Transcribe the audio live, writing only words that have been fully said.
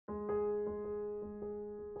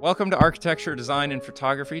Welcome to Architecture, Design, and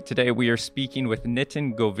Photography. Today we are speaking with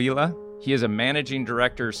Nitin Govila. He is a Managing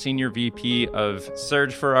Director, Senior VP of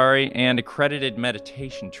Serge Ferrari, and accredited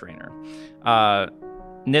meditation trainer.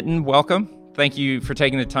 Nitin, welcome. Thank you for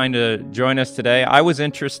taking the time to join us today. I was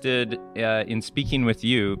interested in speaking with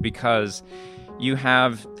you because you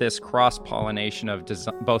have this cross-pollination of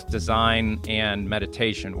both design and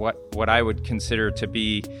meditation, what I would consider to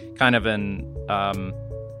be kind of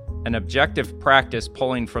an objective practice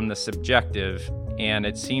pulling from the subjective, and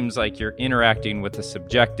it seems like you're interacting with the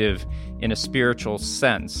subjective in a spiritual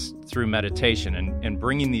sense through meditation and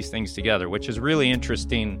bringing these things together, which is a really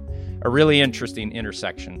interesting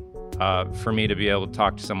intersection for me to be able to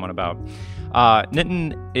talk to someone about.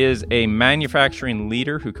 Nitin is a manufacturing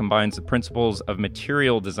leader who combines the principles of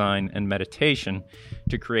material design and meditation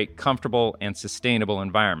to create comfortable and sustainable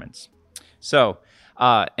environments. So,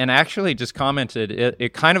 and I actually just commented,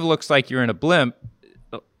 it kind of looks like you're in a blimp,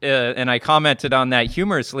 and I commented on that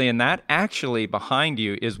humorously, and that actually behind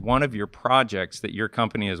you is one of your projects that your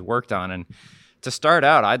company has worked on. And to start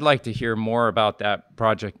out, I'd like to hear more about that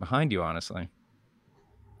project behind you, honestly.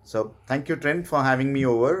 So thank you, Trent, for having me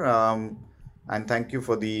over, and thank you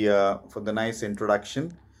for the nice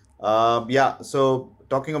introduction. So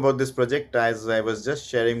talking about this project, as I was just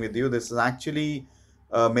sharing with you, this is actually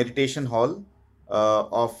a meditation hall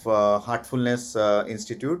of Heartfulness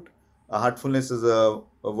Institute. Heartfulness is a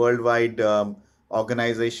worldwide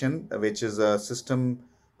organization, which is a system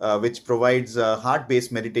which provides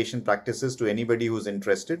heart-based meditation practices to anybody who's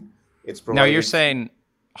interested. Now you're saying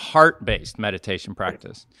heart-based meditation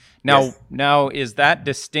practice. Now, is that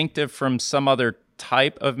distinctive from some other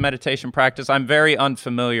type of meditation practice? I'm very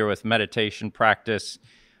unfamiliar with meditation practice,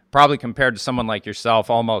 probably compared to someone like yourself,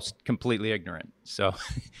 almost completely ignorant. So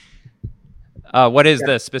what is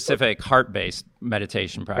the specific heart-based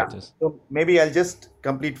meditation practice? So maybe I'll just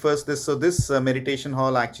complete first this. So this meditation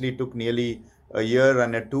hall actually took nearly a year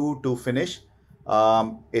and two to finish.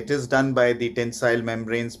 It is done by the tensile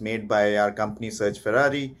membranes made by our company Serge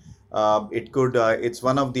Ferrari. It's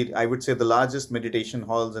one of the, I would say, the largest meditation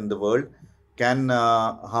halls in the world. Can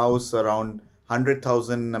house around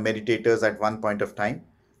 100,000 meditators at one point of time.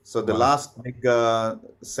 So the last big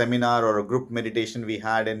seminar or a group meditation we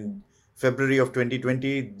had in February of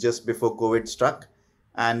 2020, just before COVID struck.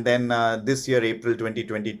 And then this year, April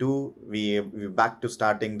 2022, we're back to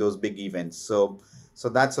starting those big events. So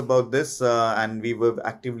that's about this. And we were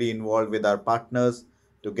actively involved with our partners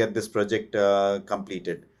to get this project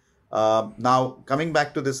completed. Now, coming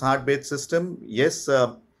back to this heart-based system, yes,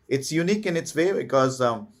 it's unique in its way because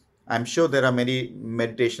I'm sure there are many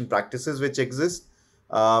meditation practices which exist.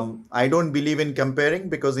 I don't believe in comparing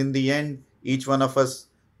because in the end, each one of us,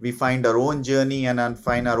 we find our own journey and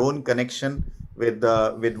find our own connection with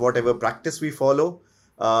whatever practice we follow.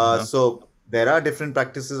 So there are different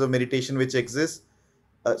practices of meditation which exist.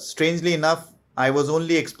 Strangely enough, I was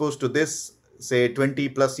only exposed to this, say, 20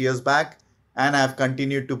 plus years back, and I've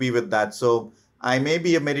continued to be with that. So I may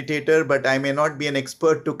be a meditator, but I may not be an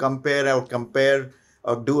expert to compare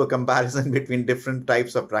or do a comparison between different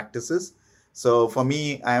types of practices. So for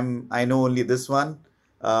me, I know only this one.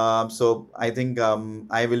 So I think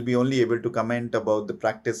I will be only able to comment about the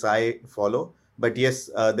practice I follow. But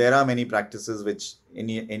yes, there are many practices which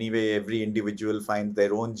anyway, every individual finds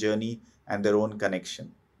their own journey and their own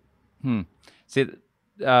connection. See,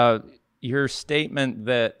 your statement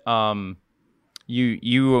that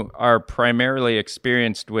you are primarily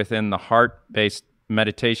experienced within the heart-based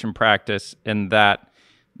meditation practice, and that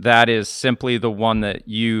is simply the one that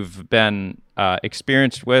you've been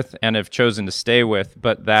experienced with and have chosen to stay with,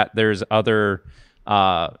 but that there's other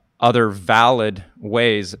valid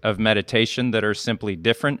ways of meditation that are simply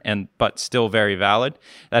different but still very valid.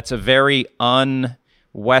 That's a very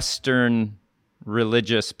un-Western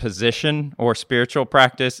religious position or spiritual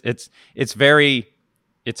practice. It's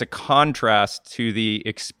a contrast to the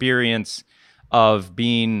experience of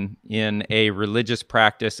being in a religious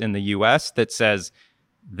practice in the US that says,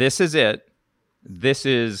 this is it, this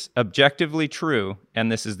is objectively true,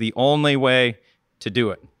 and this is the only way to do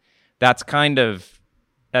it. That's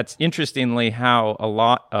interestingly how a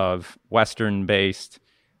lot of Western-based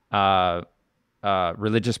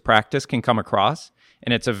religious practice can come across,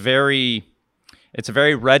 and it's a very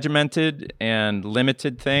regimented and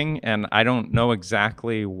limited thing, and I don't know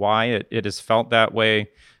exactly why it has felt that way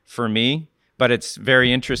for me. But it's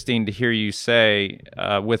very interesting to hear you say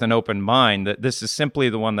with an open mind that this is simply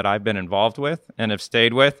the one that I've been involved with and have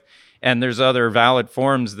stayed with. And there's other valid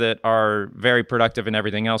forms that are very productive and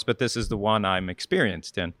everything else, but this is the one I'm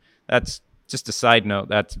experienced in. That's just a side note.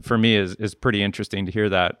 That for me is pretty interesting to hear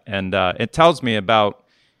that. And it tells me about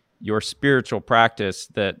your spiritual practice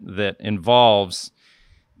that involves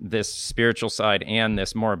this spiritual side and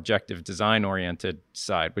this more objective design-oriented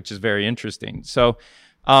side, which is very interesting. So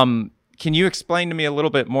can you explain to me a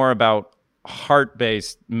little bit more about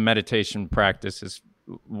heart-based meditation practices,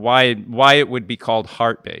 why it would be called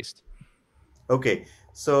heart-based? Okay.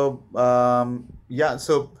 So, uh,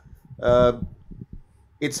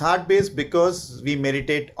 it's heart based because we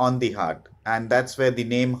meditate on the heart, and that's where the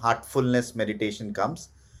name heartfulness meditation comes.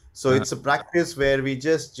 So, Uh, it's a practice where we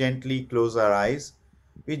just gently close our eyes,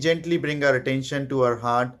 we gently bring our attention to our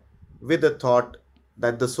heart with the thought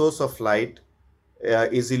that the source of light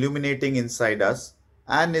is illuminating inside us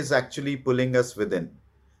and is actually pulling us within.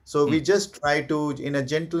 So, we mm, just try to, in a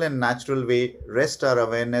gentle and natural way, rest our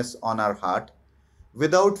awareness on our heart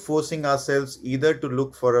without forcing ourselves either to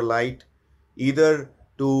look for a light, either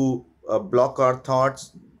to block our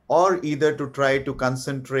thoughts, or either to try to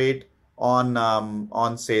concentrate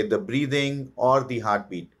on say the breathing or the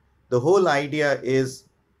heartbeat. The whole idea is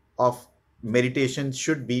of meditation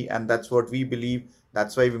should be, and that's what we believe.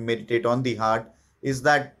 That's why we meditate on the heart. Is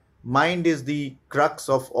that mind is the crux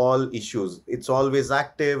of all issues. It's always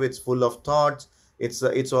active. It's full of thoughts.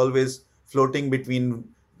 It's always floating between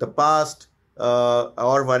the past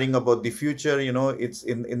or worrying about the future. It's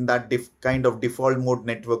in that kind of default mode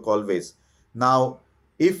network always. Now,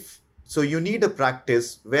 if so, you need a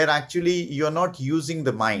practice where actually you're not using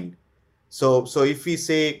the mind. So if we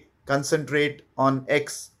say concentrate on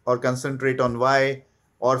X or concentrate on Y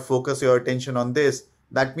or focus your attention on this,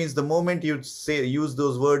 that means the moment you say use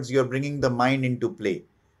those words, you're bringing the mind into play.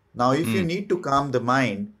 Now, if you mm, need to calm the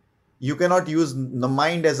mind, you cannot use the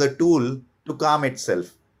mind as a tool to calm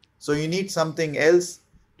itself. So you need something else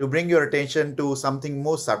to bring your attention to something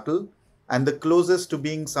more subtle. And the closest to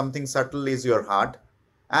being something subtle is your heart.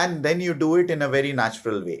 And then you do it in a very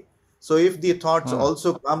natural way. So if the thoughts huh.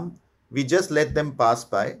 also come, we just let them pass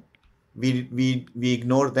by. We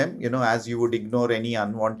ignore them, as you would ignore any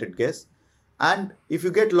unwanted guest. And if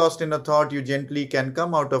you get lost in a thought, you gently can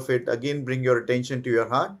come out of it, again bring your attention to your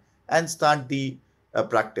heart and start the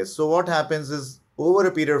practice. So what happens is, over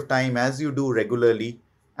a period of time, as you do regularly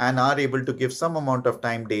and are able to give some amount of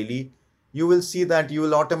time daily, you will see that you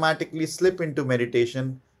will automatically slip into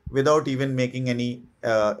meditation without even making any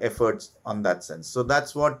efforts on that sense. So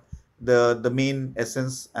that's what the main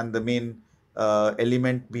essence and the main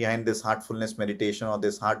element behind this heartfulness meditation or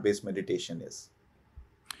this heart based meditation is.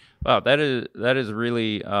 Wow, that is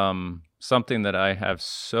really something that I have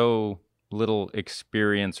so little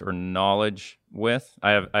experience or knowledge with.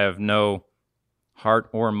 I have no heart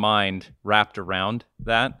or mind wrapped around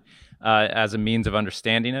that as a means of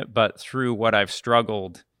understanding it, but through what I've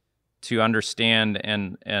struggled to understand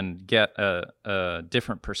and get a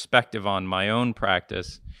different perspective on my own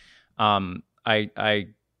practice, I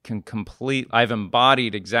can I've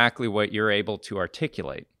embodied exactly what you're able to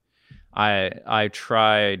articulate. I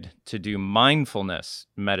tried to do mindfulness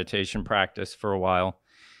meditation practice for a while,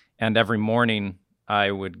 and every morning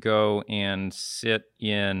I would go and sit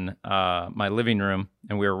in my living room,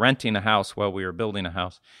 and we were renting a house while we were building a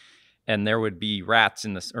house, and there would be rats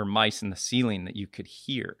or mice in the ceiling that you could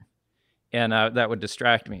hear, and that would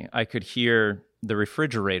distract me. I could hear the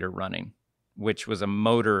refrigerator running, which was a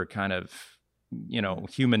motor kind of,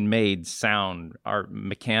 human-made sound or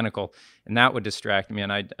mechanical, and that would distract me.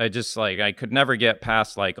 And I just I could never get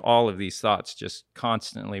past all of these thoughts just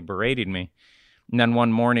constantly berating me. And then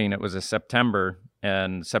one morning, it was a September,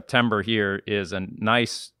 and September here is a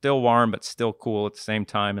nice, still warm, but still cool at the same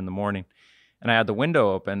time in the morning. And I had the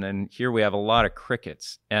window open, and here we have a lot of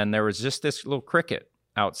crickets. And there was just this little cricket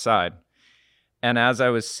outside. And as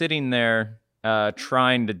I was sitting there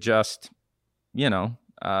trying to just,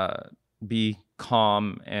 be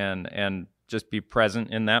calm and just be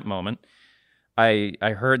present in that moment, I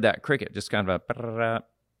heard that cricket just kind of a ba-da-da,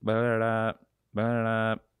 ba-da-da,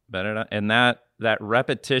 ba-da-da, ba-da-da, and that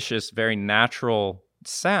repetitious, very natural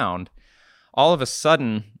sound. All of a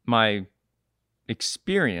sudden, my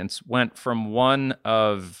experience went from one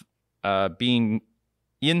of being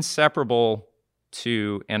inseparable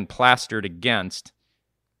to and plastered against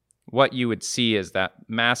what you would see as that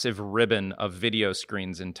massive ribbon of video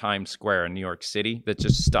screens in Times Square in New York City, that's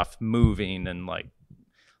just stuff moving and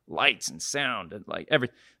lights and sound and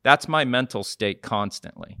everything. That's my mental state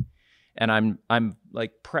constantly. And I'm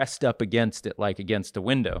pressed up against it, against a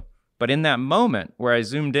window. But in that moment where I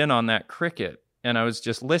zoomed in on that cricket and I was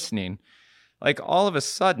just listening, all of a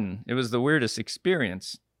sudden, it was the weirdest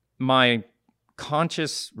experience. My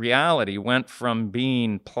conscious reality went from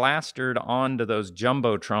being plastered onto those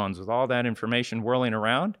jumbotrons with all that information whirling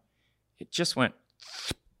around. It just went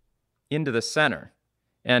into the center.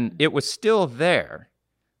 And it was still there,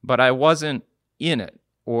 but I wasn't in it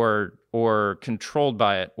or controlled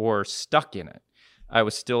by it or stuck in it. I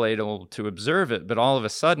was still able to observe it, but all of a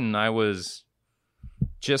sudden I was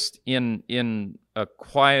just in a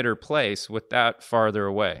quieter place with that farther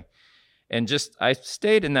away. And just I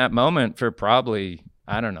stayed in that moment for probably,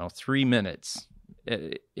 I don't know, 3 minutes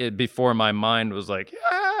before my mind was like,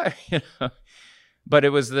 ah, you know. But it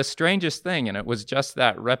was the strangest thing, and it was just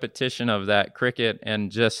that repetition of that cricket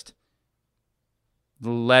and just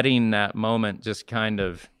letting that moment just kind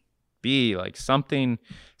of be like something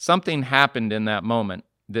happened in that moment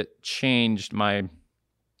that changed my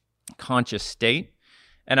conscious state.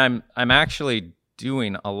 And I'm actually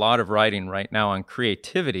doing a lot of writing right now on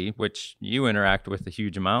creativity, which you interact with a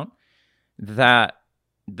huge amount, that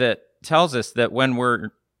tells us that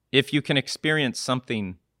if you can experience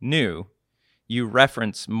something new, you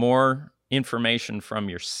reference more information from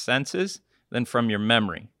your senses than from your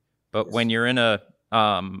memory. But when you're in a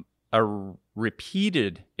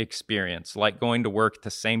repeated experience, like going to work at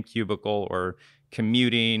the same cubicle or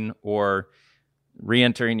commuting or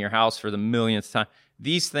re-entering your house for the millionth time,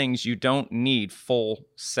 these things you don't need full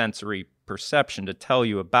sensory perception to tell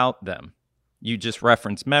you about them. You just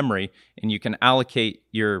reference memory, and you can allocate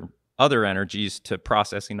your other energies to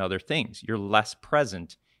processing other things. You're less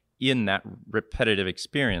present in that repetitive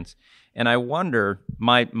experience. And I wonder,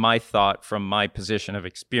 my thought from my position of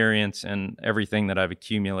experience and everything that I've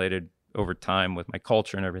accumulated over time with my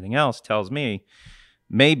culture and everything else tells me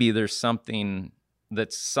maybe there's something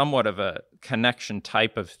that's somewhat of a connection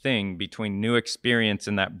type of thing between new experience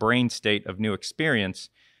and that brain state of new experience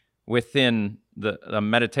within a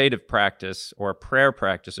meditative practice or a prayer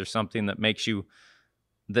practice or something that makes you,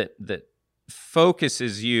 that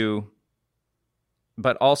focuses you,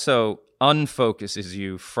 but also unfocuses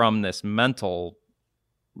you from this mental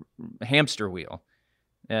hamster wheel.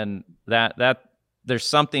 And that there's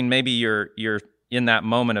something, maybe you're in that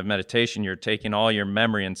moment of meditation, you're taking all your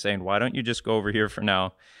memory and saying, why don't you just go over here for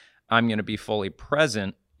now? I'm going to be fully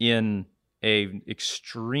present in a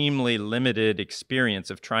extremely limited experience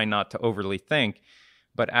of trying not to overly think,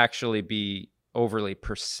 but actually be overly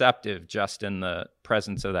perceptive just in the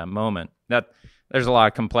presence of that moment. That there's a lot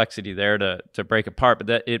of complexity there to break apart,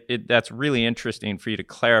 but that's really interesting for you to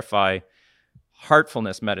clarify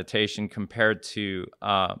heartfulness meditation compared to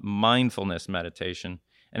mindfulness meditation.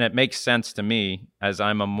 And it makes sense to me, as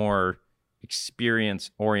I'm a more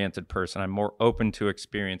experience-oriented person. I'm more open to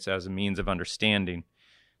experience as a means of understanding,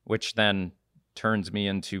 which then turns me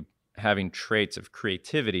into having traits of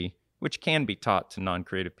creativity, which can be taught to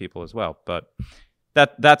non-creative people as well. But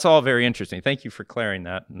that's all very interesting. Thank you for clearing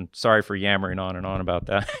that. And sorry for yammering on and on about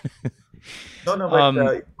that. No,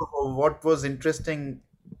 but what was interesting,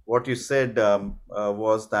 what you said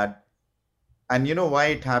was that, and you know why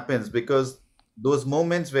it happens? Because those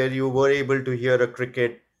moments where you were able to hear a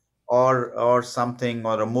cricket or something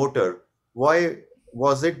or a motor, why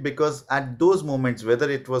was it? Because at those moments, whether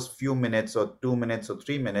it was few minutes or 2 minutes or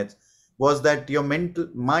 3 minutes, was that your mental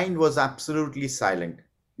mind was absolutely silent.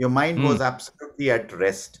 Your mind was absolutely at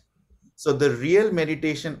rest. So the real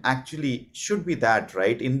meditation actually should be that,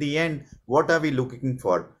 right? In the end, what are we looking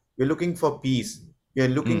for? We're looking for peace. We are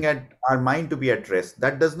looking at our mind to be at rest.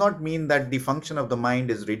 That does not mean that the function of the mind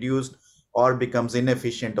is reduced or becomes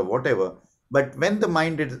inefficient or whatever. But when the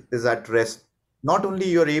mind is at rest, not only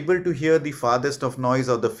you're able to hear the farthest of noise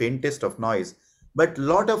or the faintest of noise, but a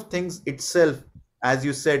lot of things itself, as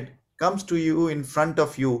you said, comes to you in front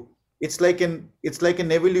of you. It's like an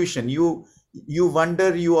evolution. You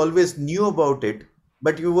wonder, you always knew about it,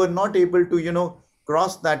 but you were not able to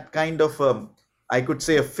cross that kind of I could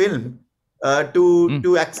say a film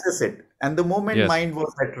to access it. And the moment mind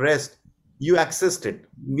was at rest, you accessed it,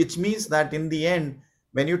 which means that in the end,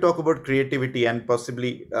 when you talk about creativity, and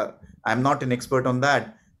possibly I'm not an expert on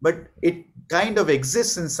that, but it kind of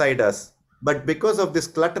exists inside us. But because of this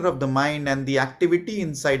clutter of the mind and the activity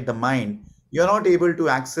inside the mind, you're not able to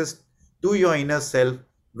access to your inner self,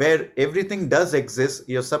 where everything does exist.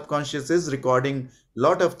 Your subconscious is recording a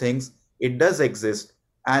lot of things. It does exist.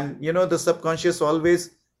 And the subconscious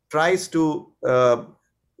always tries to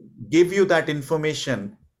give you that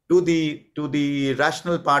information to the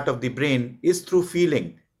rational part of the brain is through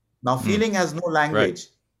feeling. Now feeling has no language,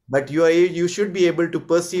 but you should be able to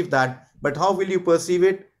perceive that. But how will you perceive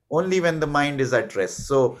it? Only when the mind is at rest.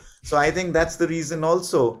 So I think that's the reason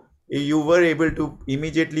also you were able to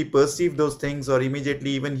immediately perceive those things, or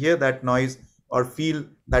immediately even hear that noise, or feel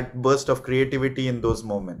that burst of creativity in those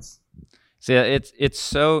moments. So it's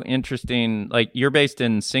so interesting. Like, you're based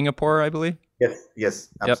in Singapore, I believe? Yes,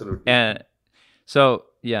 absolutely. Yep. And so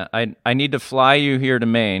Yeah, I need to fly you here to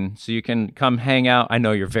Maine so you can come hang out. I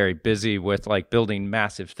know you're very busy with like building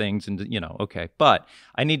massive things and okay. But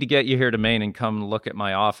I need to get you here to Maine and come look at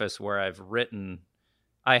my office where I've written.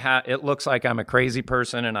 It looks like I'm a crazy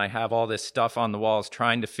person and I have all this stuff on the walls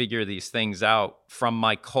trying to figure these things out from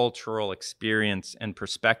my cultural experience and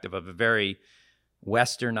perspective of a very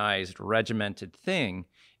westernized, regimented thing.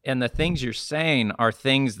 And the things you're saying are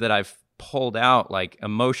things that I've pulled out, like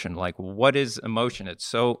emotion. Like, what is emotion? It's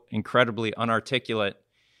so incredibly unarticulate,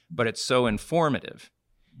 but it's so informative.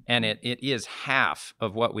 And it is half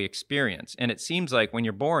of what we experience. And it seems like when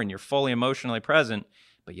you're born, you're fully emotionally present,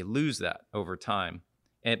 but you lose that over time.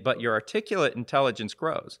 But your articulate intelligence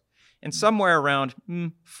grows. And somewhere around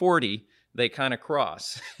 40, they kind of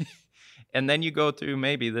cross. And then you go through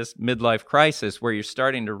maybe this midlife crisis where you're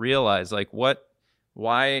starting to realize, like,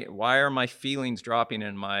 why are my feelings dropping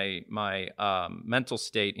and my mental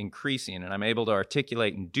state increasing? And I'm able to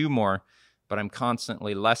articulate and do more, but I'm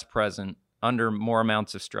constantly less present, under more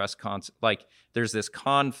amounts of stress. Like there's this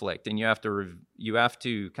conflict, and you have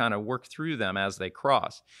to kind of work through them as they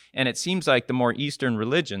cross. And it seems like the more Eastern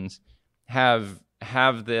religions have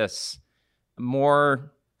this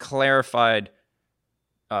more clarified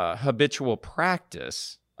habitual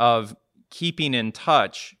practice of keeping in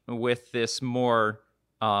touch with this more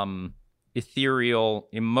ethereal,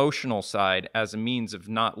 emotional side as a means of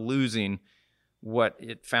not losing what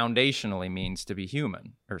it foundationally means to be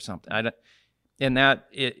human or something.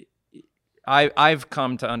 I've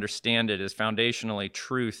come to understand it as foundationally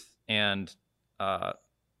truth and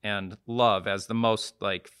love as the most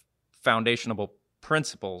like foundational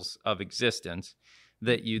principles of existence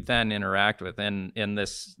that you then interact with. And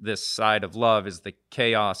this side of love is the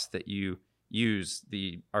chaos that you use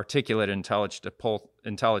the articulate intelligence to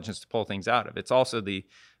pull things out of. It's also the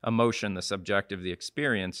emotion, the subjective, the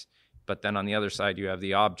experience. But then on the other side, you have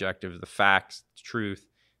the objective, the facts, the truth,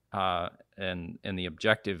 and the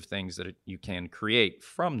objective things that you can create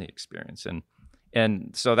from the experience.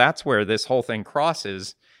 And so that's where this whole thing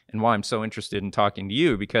crosses, and why I'm so interested in talking to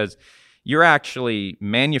you, because you're actually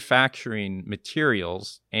manufacturing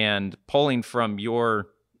materials and pulling from your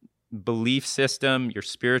belief system, your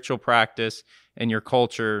spiritual practice, and your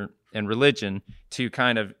culture and religion to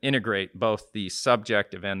kind of integrate both the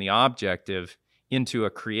subjective and the objective into a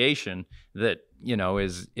creation that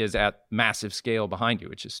is at massive scale behind you,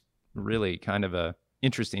 which is really kind of a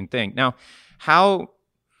interesting thing. Now,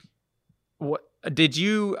 what did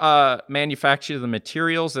you manufacture the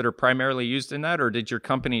materials that are primarily used in that, or did your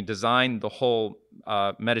company design the whole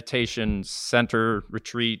meditation center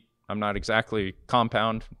retreat? I'm not exactly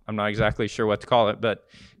sure what to call it, but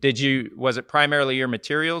was it primarily your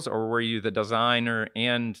materials, or were you the designer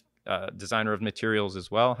and designer of materials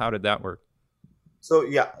as well? How did that work? So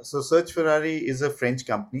Search Ferrari is a French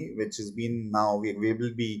company which has been now we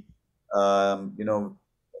will be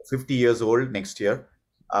 50 years old next year,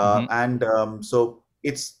 and so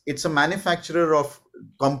it's a manufacturer of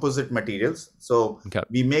composite materials. So Okay.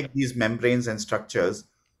 we make these membranes and structures,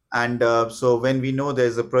 and so when we know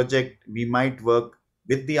there's a project, we might work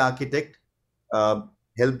with the architect,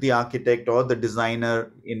 help the architect or the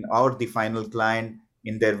designer the final client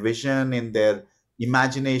in their vision, in their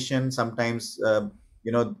imagination. Sometimes there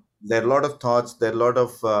are a lot of thoughts, there are a lot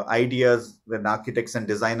of ideas that architects and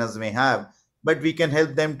designers may have, but we can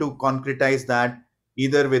help them to concretize that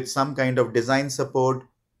either with some kind of design support,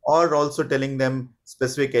 or also telling them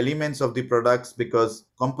specific elements of the products, because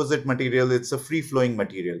composite material, it's a free flowing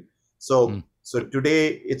material. So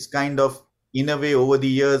today it's kind of, in a way, over the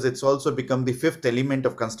years, it's also become the fifth element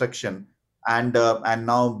of construction. And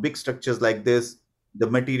now big structures like this, the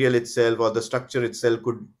material itself or the structure itself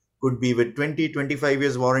could be with 20-25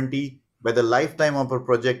 years warranty, but the lifetime of a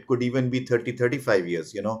project could even be 30-35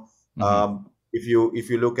 years. If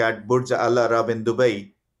you look at Burj Al Arab in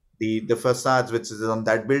Dubai, the facades which is on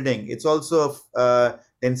that building, it's also a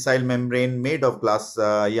tensile membrane made of glass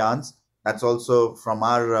yarns. That's also from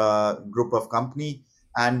our group of company,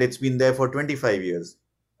 and it's been there for 25 years.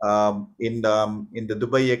 In the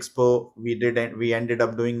Dubai Expo, we ended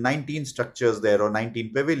up doing 19 structures there, or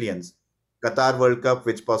 19 pavilions. Qatar World Cup,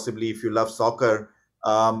 which possibly, if you love soccer,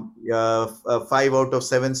 5 out of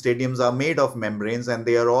 7 stadiums are made of membranes, and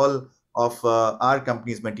they are all of our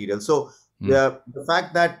company's material. So the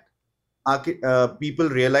fact that people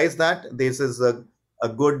realize that this is a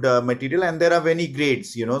good material, and there are many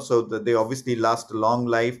grades, so that they obviously last a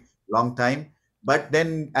long time. But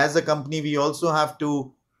then as a company, we also have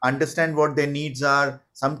to understand what their needs are.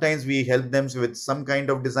 Sometimes we help them with some kind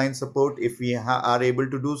of design support if we are able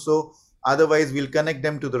to do so. Otherwise, we'll connect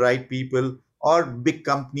them to the right people or big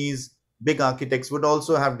companies big architects would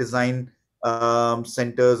also have design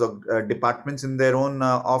centers or departments in their own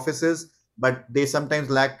offices, but they sometimes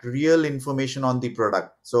lack real information on the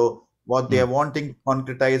product. So what they Mm. are wanting to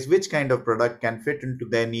concretize, which kind of product can fit into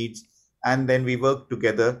their needs, and then we work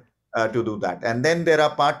together to do that. And then there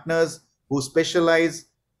are partners who specialize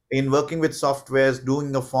in working with softwares,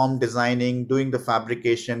 doing the form designing, doing the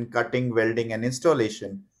fabrication, cutting, welding, and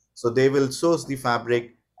installation. So they will source the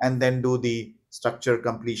fabric and then do the structure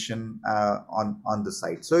completion on the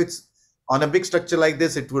site. So it's on a big structure like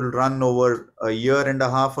this, it will run over a year and a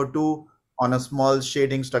half or two. On a small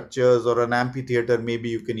shading structures or an amphitheater, maybe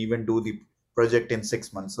you can even do the project in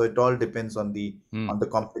 6 months. So it all depends on the Mm.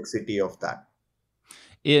 complexity of that.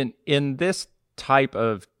 In this type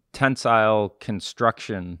of tensile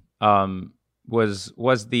construction,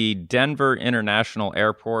 was the Denver International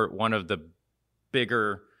Airport one of the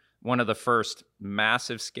bigger, one of the first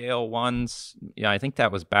massive scale ones? Yeah, I think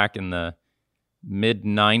that was back in the mid to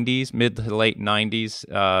late 90s.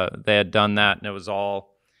 They had done that, and it was all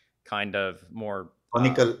kind of more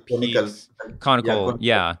peaks, conical,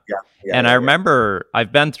 yeah. And I remember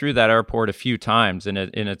I've been through that airport a few times, and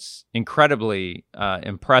it's incredibly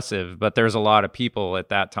impressive. But there's a lot of people at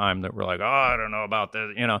that time that were like, "Oh, I don't know about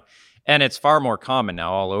this," And it's far more common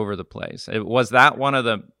now all over the place. Was that one of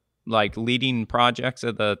the leading projects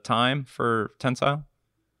at the time for tensile?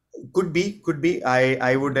 Could be.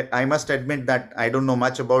 I must admit that I don't know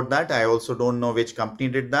much about that. I also don't know which company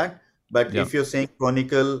did that. But Yeah. if you're saying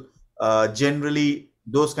conical, generally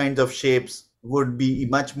those kinds of shapes would be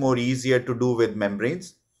much more easier to do with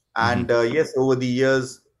membranes. And yes, over the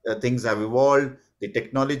years, things have evolved. The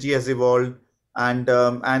technology has evolved, and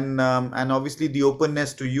obviously the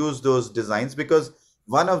openness to use those designs. Because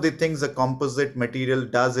one of the things a composite material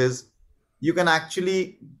does is you can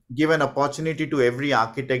actually give an opportunity to every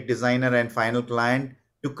architect, designer, and final client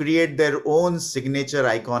to create their own signature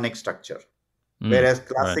iconic structure. Whereas Right.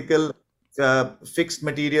 classical fixed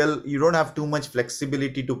material, you don't have too much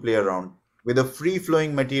flexibility to play around. With a free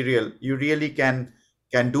flowing material, you really can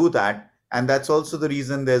do that. And that's also the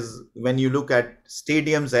reason there's, when you look at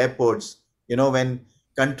stadiums, airports, when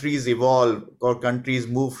countries evolve or countries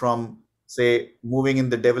move from, say, moving in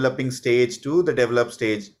the developing stage to the developed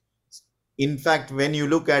stage. In fact, when you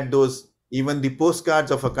look at those, even the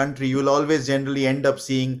postcards of a country, you'll always generally end up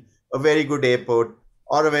seeing a very good airport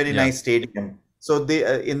or a very Yeah. nice stadium. So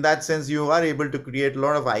they, in that sense, you are able to create a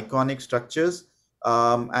lot of iconic structures,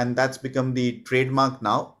 and that's become the trademark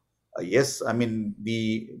now. Yes, I mean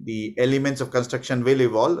the elements of construction will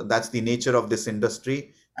evolve. That's the nature of this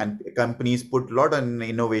industry, and companies put a lot on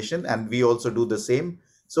innovation, and we also do the same.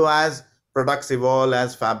 So as products evolve,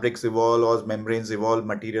 as fabrics evolve, as membranes evolve,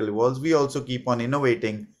 material evolves, we also keep on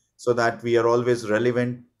innovating so that we are always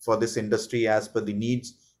relevant for this industry as per the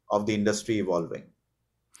needs of the industry evolving.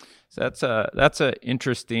 So that's a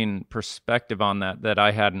interesting perspective on that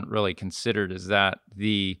I hadn't really considered, is that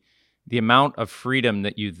the amount of freedom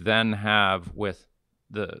that you then have with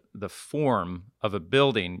the form of a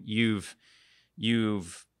building. You've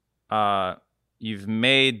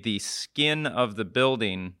made the skin of the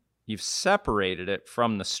building, you've separated it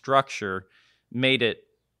from the structure, made it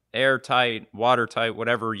airtight, watertight,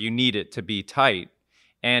 whatever you need it to be tight,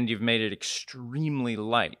 and you've made it extremely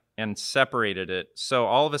light and separated it. So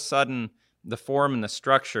all of a sudden, the form and the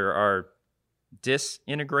structure are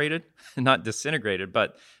disintegrated, not disintegrated,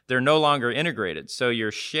 but they're no longer integrated. So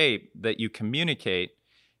your shape that you communicate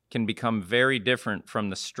can become very different from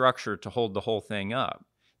the structure to hold the whole thing up.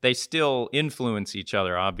 They still influence each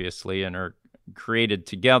other, obviously, and are created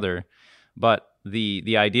together. But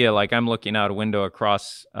the idea, like I'm looking out a window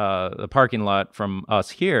across the parking lot from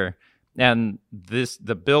us here, and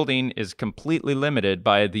the building is completely limited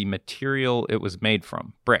by the material it was made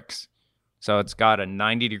from, bricks. So it's got a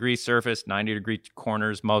 90-degree surface, 90-degree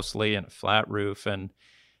corners mostly, and a flat roof. And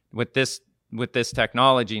with this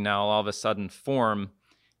technology now, all of a sudden, form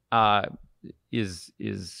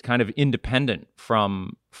is kind of independent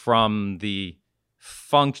from the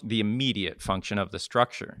immediate function of the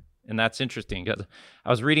structure. And that's interesting, because I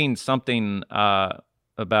was reading something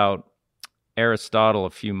about Aristotle a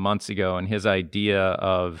few months ago, and his idea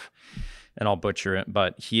of, and I'll butcher it,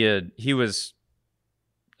 but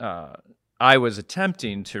I was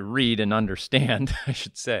attempting to read and understand, I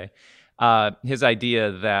should say, his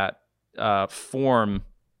idea that form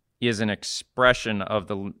is an expression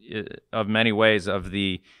of many ways of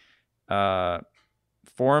the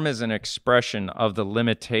form is an expression of the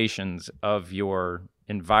limitations of your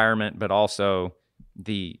environment, but also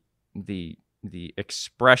the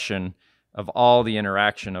expression of all the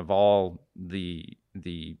interaction of all the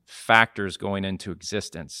the factors going into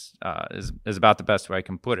existence is about the best way I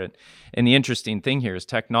can put it. And the interesting thing here is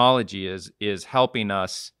technology is helping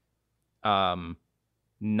us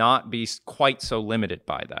not be quite so limited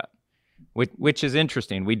by that, which is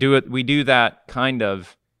interesting. We do that kind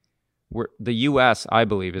of. The U.S., I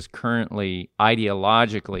believe, is currently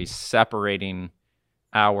ideologically separating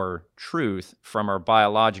our truth from our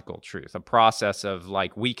biological truth, a process of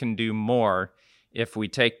like, we can do more if we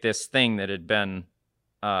take this thing that had been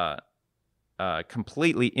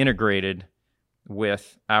completely integrated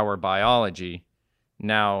with our biology.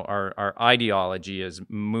 Now our ideology is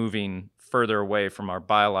moving further away from our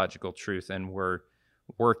biological truth, and we're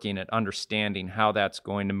working at understanding how that's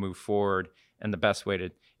going to move forward and the best way to.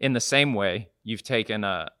 In the same way, you've taken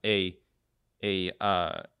a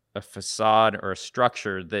facade or a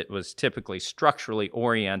structure that was typically structurally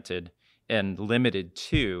oriented and limited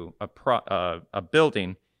to a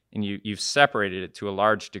building, and you've separated it to a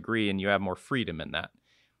large degree, and you have more freedom in that.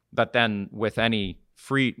 But then with any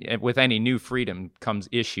new freedom comes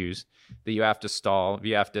issues that you have to solve.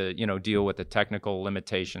 You have to, deal with the technical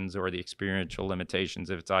limitations or the experiential limitations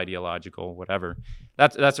if it's ideological, whatever.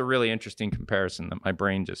 That's a really interesting comparison that my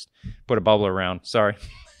brain just put a bubble around. Sorry.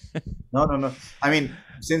 No. I mean,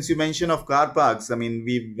 since you mentioned of car parks, I mean,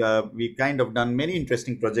 we've kind of done many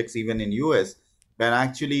interesting projects even in US, where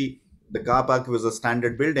actually the car park was a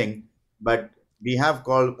standard building, but we have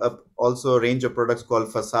called up also a range of products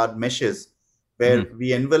called facade meshes, where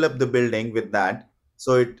we envelop the building with that.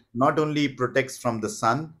 So it not only protects from the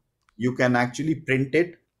sun, you can actually print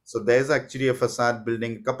it. So there's actually a facade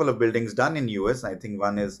building, a couple of buildings done in US. I think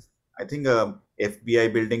one is, a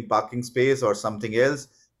FBI building parking space or something else,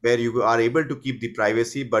 where you are able to keep the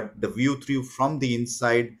privacy, but the view through from the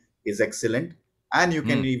inside is excellent. And you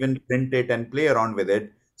can even print it and play around with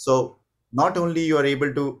it. So not only you are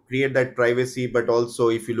able to create that privacy, but also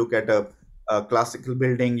if you look at a classical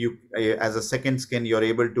building, you as a second skin, you're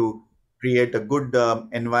able to create a good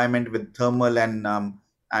environment with thermal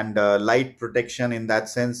and light protection in that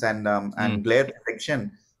sense, and glare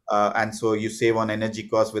protection, and so you save on energy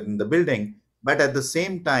costs within the building. But at the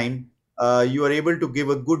same time, you are able to give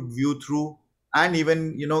a good view through, and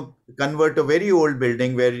even convert a very old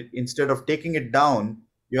building where instead of taking it down,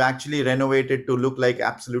 you actually renovate it to look like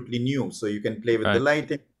absolutely new. So you can play with the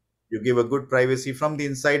lighting. You give a good privacy from the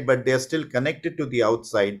inside, but they're still connected to the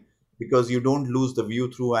outside, because you don't lose the view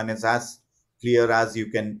through, and it's as clear as you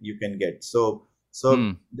can get. So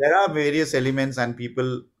there are various elements, and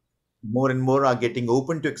people more and more are getting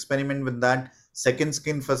open to experiment with that. Second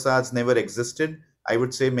skin facades never existed, I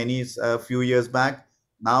would say, a few years back.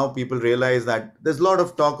 Now people realize that there's a lot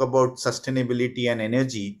of talk about sustainability and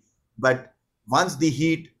energy, but once the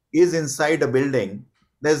heat is inside a building,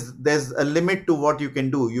 there's a limit to what you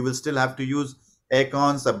can do. You will still have to use air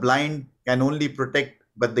cons. A blind can only protect,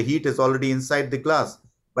 but the heat is already inside the glass.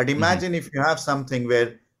 But imagine if you have something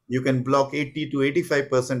where you can block 80 to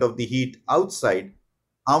 85% of the heat outside,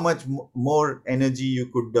 how much more energy you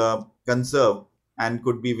could conserve, and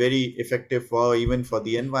could be very effective even for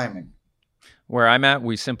the environment. Where I'm at,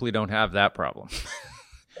 we simply don't have that problem.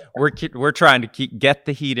 We're trying to get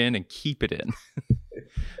the heat in and keep it in,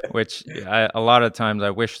 which a lot of times I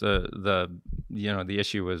wish the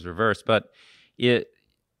issue was reversed. But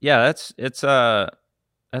that's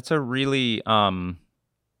a really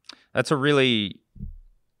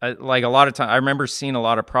like a lot of time. I remember seeing a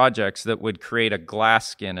lot of projects that would create a glass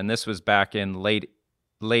skin, and this was back in late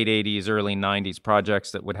 80s, early 90s,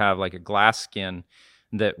 projects that would have like a glass skin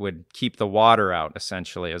that would keep the water out,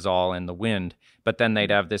 essentially, as all in the wind. But then they'd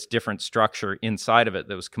have this different structure inside of it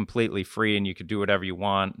that was completely free, and you could do whatever you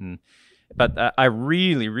want. But I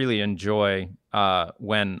really, really enjoy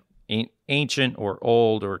when ancient or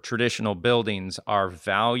old or traditional buildings are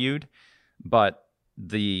valued, but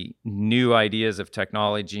the new ideas of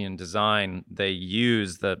technology and design, they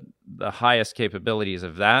use the highest capabilities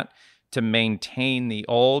of that to maintain the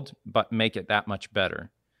old, but make it that much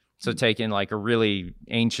better. So taking like a really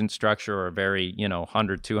ancient structure or a very,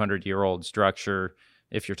 100, 200-year-old structure,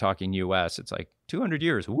 if you're talking US, it's like 200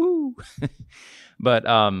 years, woo! But,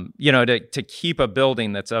 to keep a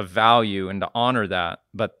building that's of value and to honor that,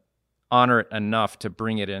 but honor it enough to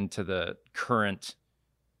bring it into the current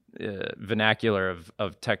vernacular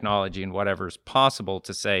of technology and whatever's possible,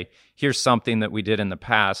 to say, here's something that we did in the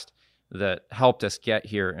past that helped us get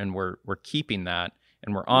here, and we're keeping that,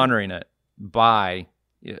 and we're honoring it by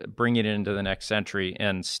bringing it into the next century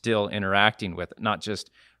and still interacting with it, not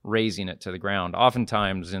just raising it to the ground.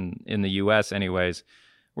 Oftentimes in the US anyways,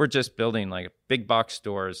 we're just building like big box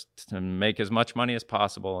stores to make as much money as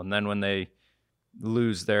possible, and then when they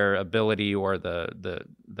lose their ability, or the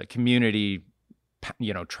community,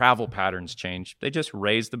 travel patterns change. They just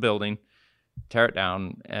raise the building, tear it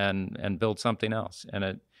down, and build something else.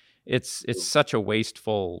 And it's such a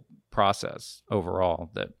wasteful process overall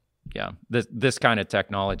that, yeah, this kind of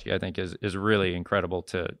technology I think is really incredible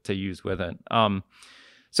to use with it.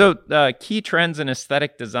 So key trends in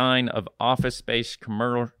aesthetic design of office space,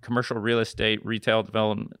 commercial real estate, retail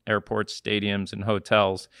development, airports, stadiums, and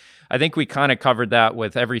hotels. I think we kind of covered that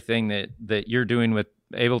with everything that you're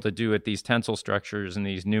able to do with these tensile structures and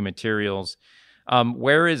these new materials.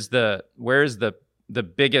 Where is the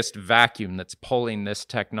biggest vacuum that's pulling this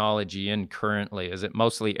technology in currently? Is it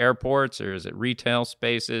mostly airports, or is it retail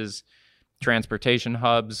spaces, transportation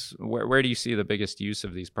hubs? Where do you see the biggest use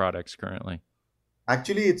of these products currently?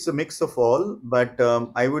 Actually, it's a mix of all, but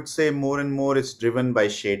I would say more and more it's driven by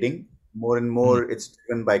shading. More and Mm-hmm. more it's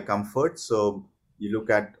driven by comfort. So you look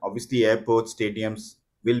at, obviously, airports, stadiums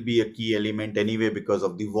will be a key element anyway because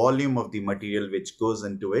of the volume of the material which goes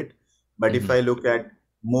into it. But if Mm-hmm. I look at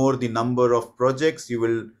more the number of projects, I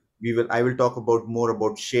will talk about more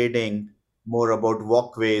about shading, more about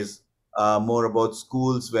walkways, more about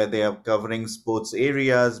schools where they are covering sports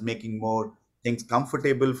areas, making more things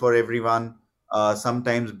comfortable for everyone.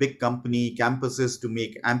 Sometimes big company campuses to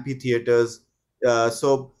make amphitheaters.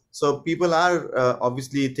 So people are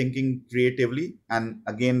obviously thinking creatively, and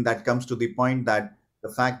again that comes to the point that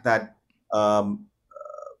the fact that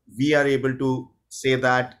we are able to say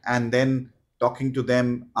that, and then talking to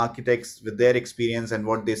them, architects with their experience and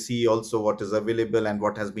what they see, also what is available and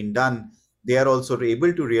what has been done, they are also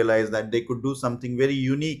able to realize that they could do something very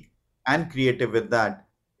unique and creative with that.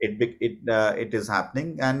 It is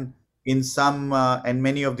happening, and in some and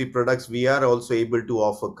many of the products we are also able to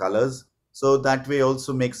offer colors, so that way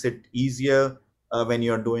also makes it easier when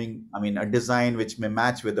you're doing, I mean, a design which may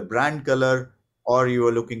match with the brand color, or you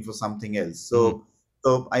are looking for something else. Mm-hmm.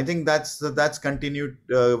 So I think that's continued,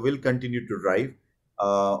 will continue to drive.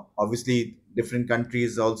 Obviously, different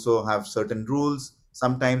countries also have certain rules.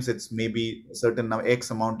 Sometimes it's maybe a certain X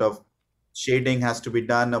amount of shading has to be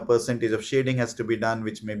done, a percentage of shading has to be done,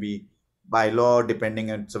 which may be by law, depending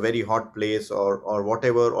on it's a very hot place or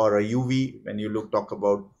whatever, or a UV when you talk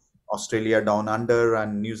about Australia down under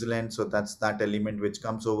and New Zealand. So that's that element which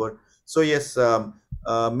comes over. So yes,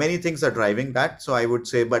 many things are driving that. So I would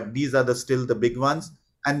say, but these are still the big ones.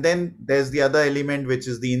 And then there's the other element, which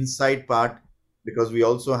is the inside part, because we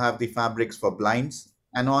also have the fabrics for blinds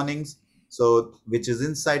and awnings. So which is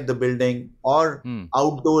inside the building, or Mm.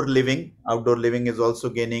 outdoor living. Outdoor living is also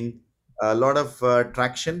gaining a lot of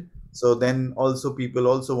traction. So then also people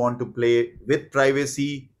also want to play with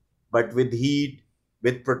privacy, but with heat,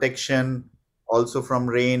 with protection, also from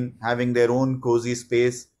rain, having their own cozy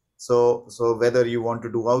space. So whether you want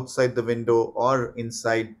to do outside the window or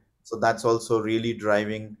inside, so that's also really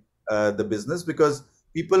driving the business, because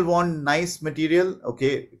people want nice material.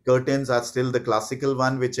 Okay, curtains are still the classical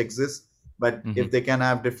one which exists, but Mm-hmm. if they can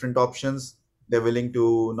have different options, they're willing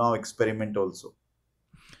to now experiment also.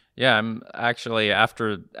 Yeah, I'm actually,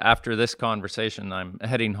 after this conversation, I'm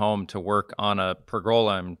heading home to work on a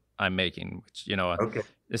pergola I'm making, which, Okay. Okay.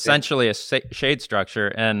 essentially a shade structure.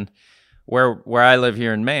 And where I live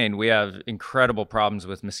here in Maine, we have incredible problems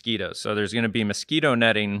with mosquitoes. So there's going to be mosquito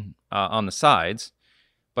netting on the sides,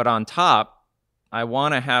 but on top, I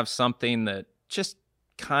want to have something that just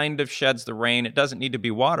kind of sheds the rain. It doesn't need to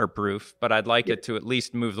be waterproof, but I'd like Yeah. it to at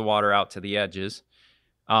least move the water out to the edges,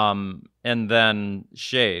 and then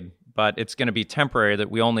shade. But it's going to be temporary, that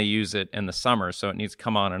we only use it in the summer, so it needs to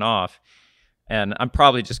come on and off. And I'm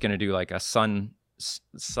probably just going to do like a sun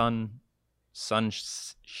sail, sun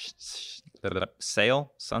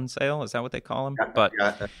sail. Is that what they call them? Yeah, But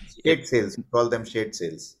yeah. it Shade sales. We call them shade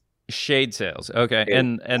sales. shade sails. Okay.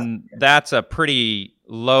 Shade. And that's a pretty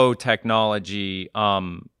low technology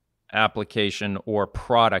application or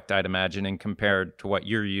product, I'd imagine, in compared to what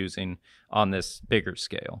you're using on this bigger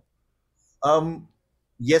scale. Um,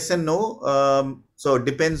 yes and no. So it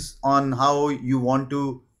depends on how you want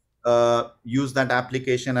to use that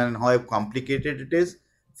application and how complicated it is.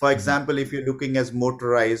 For Mm-hmm. example, if you're looking as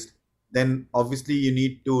motorized, then obviously you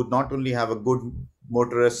need to not only have a good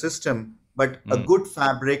motorized system, but a Mm, good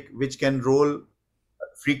fabric which can roll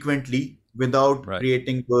frequently without right.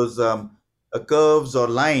 creating those curves or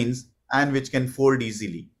lines, and which can fold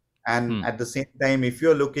easily. And Hmm. at the same time, if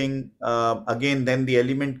you're looking, again, then the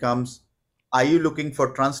element comes, are you looking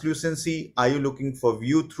for translucency? Are you looking for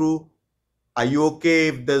view through? Are you okay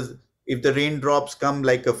if the raindrops come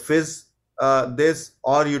like a fizz, this,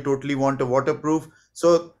 or you totally want a waterproof?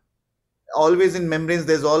 So always in membranes,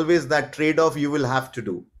 there's always that trade-off you will have to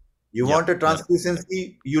do. You Yep. want a Yep.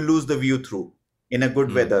 translucency, you lose the view through in a good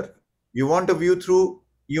Mm. weather. You want a view through,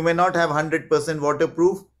 you may not have 100%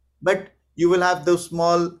 waterproof, but you will have those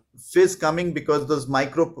small fizz coming because those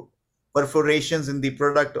micro perforations in the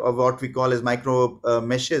product, or what we call as micro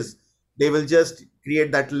meshes, they will just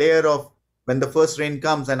create that layer of when the first rain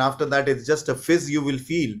comes, and after that it's just a fizz you will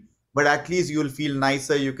feel, but at least you will feel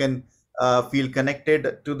nicer. You can feel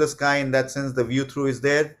connected to the sky. In that sense, the view through is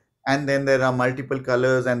there, and then there are multiple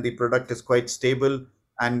colors, and the product is quite stable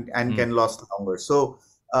and Mm. can last longer. So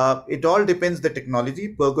it all depends the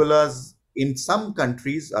technology. Pergolas in some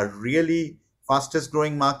countries are really fastest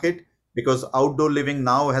growing market because outdoor living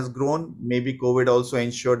now has grown. Maybe COVID also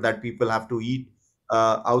ensured that people have to eat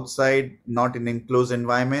outside, not in enclosed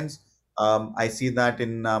environments. I see that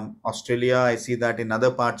in Australia. I see that in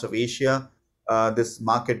other parts of Asia. This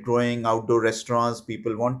market growing, outdoor restaurants.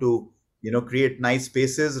 People want to, create nice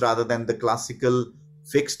spaces rather than the classical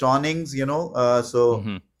fixed awnings.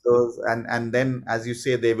 Mm-hmm. And then, as you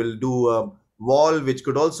say, they will do a wall, which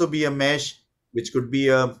could also be a mesh, which could be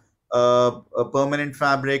a permanent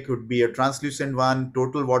fabric, could be a translucent one,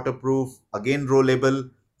 total waterproof, again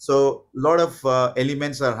rollable. So a lot of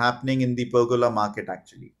elements are happening in the pergola market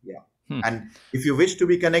actually. Yeah. Hmm. And if you wish to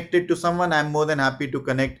be connected to someone, I'm more than happy to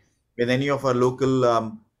connect with any of our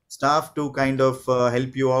local staff to kind of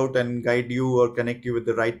help you out and guide you or connect you with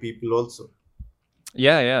the right people also.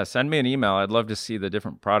 Yeah. Send me an email. I'd love to see the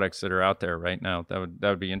different products that are out there right now. That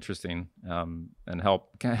would be interesting, and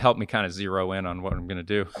help me kind of zero in on what I'm going to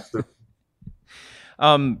do.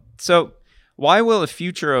 Absolutely. So, why will the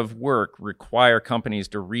future of work require companies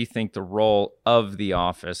to rethink the role of the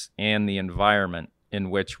office and the environment in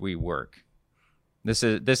which we work? This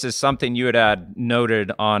is something you had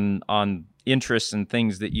noted on interests and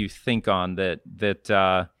things that you think on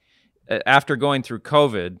that after going through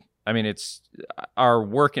COVID. I mean, it's our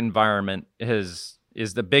work environment is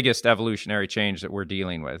the biggest evolutionary change that we're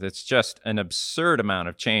dealing with. It's just an absurd amount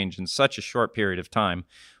of change in such a short period of time.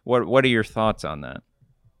 What are your thoughts on that?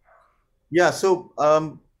 Yeah. So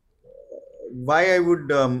why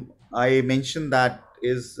I mentioned that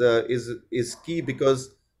is key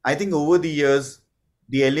because I think over the years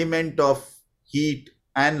the element of heat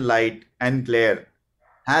and light and glare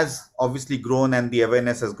has obviously grown, and the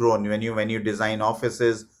awareness has grown when you design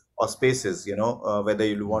offices or spaces, whether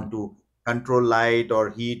you want to control light or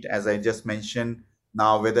heat, as I just mentioned.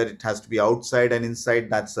 Now whether it has to be outside and inside,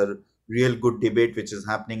 that's a real good debate which is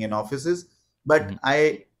happening in offices. But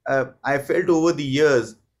Mhm. I felt over the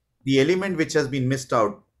years the element which has been missed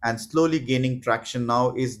out and slowly gaining traction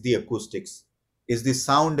now is the acoustics, is the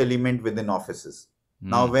sound element within offices.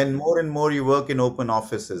 Now Mm. when more and more you work in open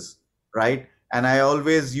offices, right? And I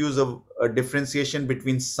always use a differentiation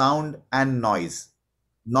between sound and noise.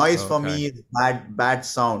 Noise for Okay. me is bad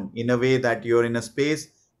sound, in a way that you're in a space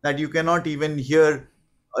that you cannot even hear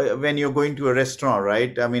when you're going to a restaurant,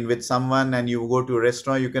 right? I mean, with someone and you go to a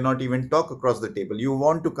restaurant, you cannot even talk across the table. You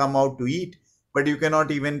want to come out to eat, but you cannot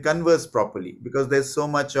even converse properly because there's so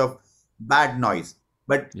much of bad noise.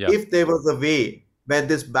 But Yeah. if there was a way where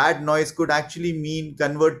this bad noise could actually mean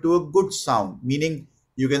convert to a good sound, meaning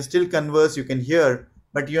you can still converse, you can hear,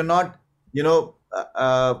 but you're not,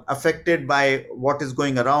 affected by what is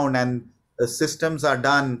going around, and the systems are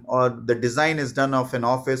done or the design is done of an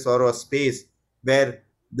office or a space where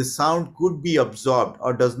the sound could be absorbed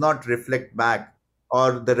or does not reflect back,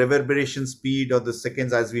 or the reverberation speed or the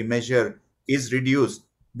seconds as we measure is reduced,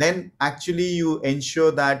 then actually you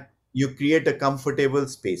ensure that you create a comfortable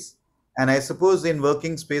space. And I suppose in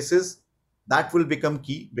working spaces that will become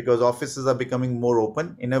key because offices are becoming more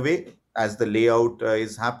open in a way as the layout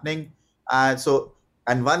is happening. So,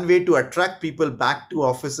 and one way to attract people back to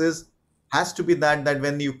offices has to be that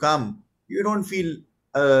when you come, you don't feel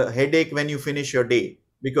a headache when you finish your day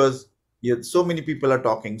because so many people are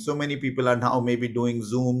talking. So many people are now maybe doing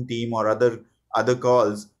Zoom, Team, or other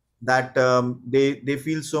calls that they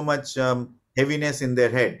feel so much heaviness in their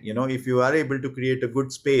head. If you are able to create a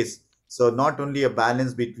good space, so not only a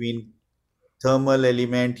balance between thermal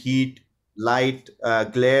element, heat, light,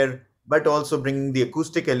 glare, but also bringing the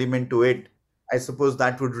acoustic element to it, I suppose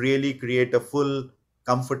that would really create a full,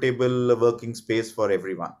 comfortable working space for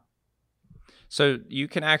everyone. So you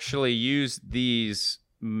can actually use these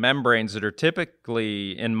membranes that are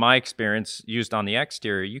typically, in my experience, used on the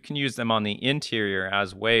exterior. You can use them on the interior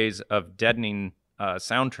as ways of deadening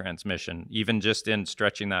sound transmission, even just in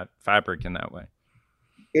stretching that fabric in that way.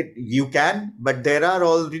 You can, but there are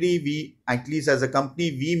already, we at least as a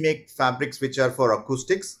company, we make fabrics which are for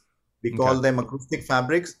acoustics. We call Okay. them acoustic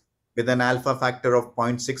fabrics with an alpha factor of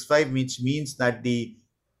 0.65, which means that the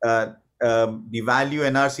uh, the value,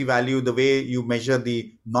 NRC value, the way you measure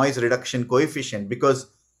the noise reduction coefficient, because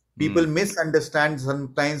people misunderstand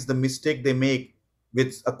sometimes the mistake they make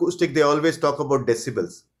with acoustic. They always talk about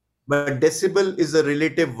decibels, but decibel is a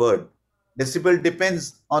relative word. Decibel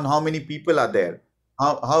depends on how many people are there,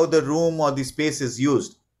 how the room or the space is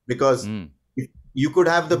used, because you could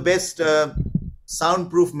have the best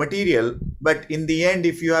soundproof material, but in the end,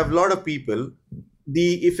 if you have a lot of people,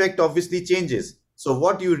 the effect obviously changes. So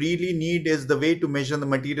what you really need is the way to measure the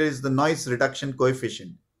material is the noise reduction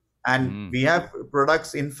coefficient. And we have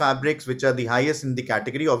products in fabrics which are the highest in the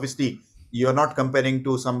category. Obviously, you're not comparing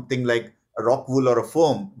to something like a rock wool or a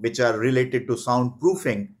foam, which are related to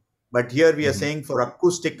soundproofing. But here we are saying for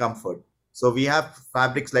acoustic comfort. So we have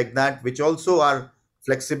fabrics like that, which also are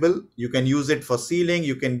flexible. You can use it for ceiling.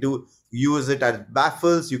 You can use it as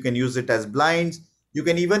baffles. You can use it as blinds. You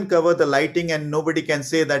can even cover the lighting and nobody can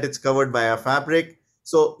say that it's covered by a fabric.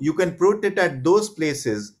 So you can put it at those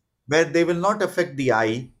places where they will not affect the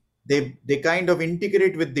eye. They kind of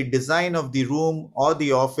integrate with the design of the room or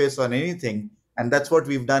the office or anything. And that's what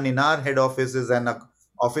we've done in our head offices and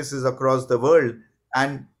offices across the world.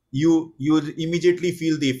 And you immediately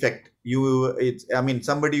feel the effect.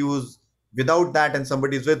 Somebody who's without that and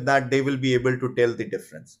somebody who's with that, they will be able to tell the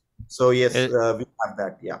difference. So yes, we have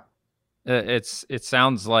that. Yeah. It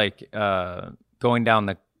sounds like going down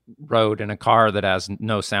the road in a car that has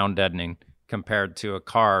no sound deadening compared to a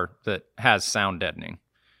car that has sound deadening.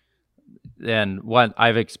 And what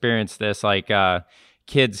I've experienced this, like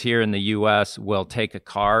kids here in the US will take a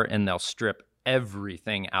car and they'll strip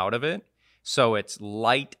everything out of it so it's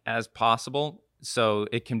light as possible, so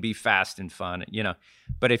it can be fast and fun,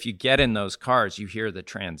 But if you get in those cars, you hear the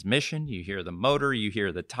transmission, you hear the motor, you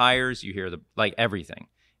hear the tires, you hear everything.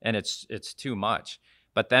 And it's too much.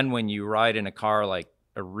 But then when you ride in a car like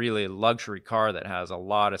a really luxury car that has a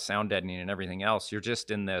lot of sound deadening and everything else, you're just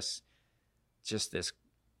in this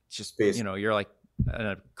space. You're like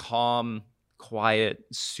a calm, quiet,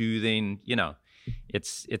 soothing,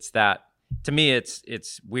 it's that. To me,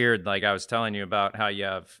 it's weird. Like I was telling you about how you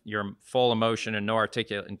have your full emotion and no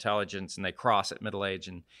articulate intelligence, and they cross at middle age.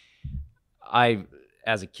 And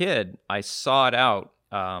as a kid, I sought out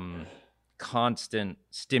constant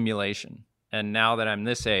stimulation. And now that I'm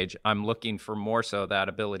this age, I'm looking for more so that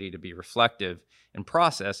ability to be reflective and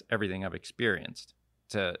process everything I've experienced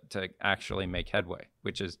to actually make headway,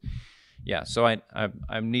 which is, so I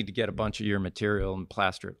need to get a bunch of your material and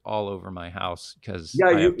plaster it all over my house because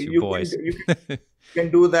I have two boys. You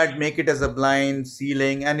can do that, make it as a blind,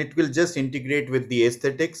 ceiling, and it will just integrate with the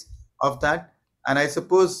aesthetics of that. And I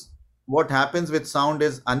suppose what happens with sound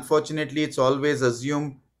is, unfortunately, it's always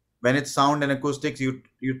assumed when it's sound and acoustics, you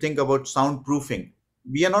think about soundproofing.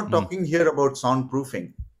 We are not talking here about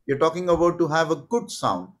soundproofing. You're talking about to have a good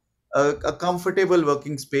sound, a comfortable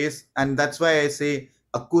working space. And that's why I say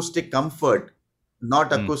acoustic comfort,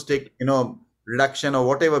 not acoustic, reduction or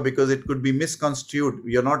whatever, because it could be misconstrued.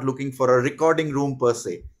 You're not looking for a recording room per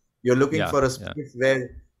se. You're looking for a space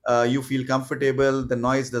where you feel comfortable. The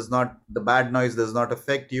bad noise does not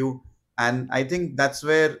affect you. And I think that's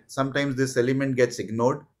where sometimes this element gets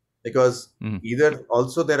ignored, because either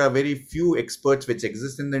also there are very few experts which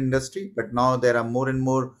exist in the industry, but now there are more and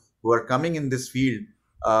more who are coming in this field.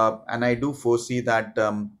 And I do foresee that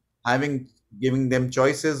giving them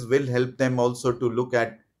choices will help them also to look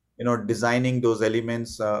at, designing those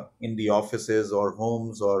elements in the offices or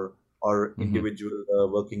homes or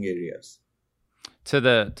individual working areas. To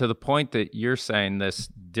the point that you're saying, this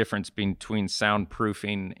difference between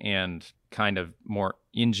soundproofing and kind of more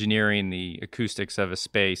engineering the acoustics of a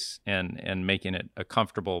space and making it a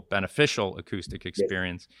comfortable, beneficial acoustic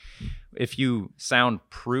experience. Yes. If you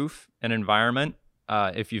soundproof an environment,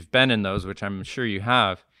 if you've been in those, which I'm sure you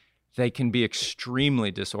have, they can be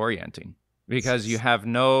extremely disorienting because you have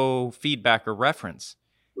no feedback or reference.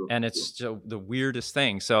 And it's the weirdest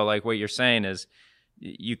thing. So like what you're saying is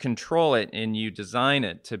you control it and you design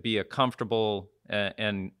it to be a comfortable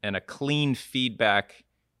and a clean feedback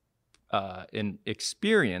in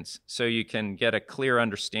experience, so you can get a clear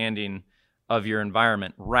understanding of your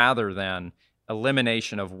environment rather than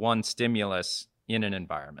elimination of one stimulus in an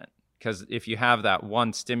environment. Because if you have that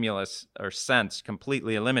one stimulus or sense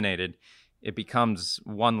completely eliminated, it becomes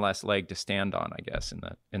one less leg to stand on, I guess,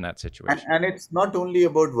 in that situation. And it's not only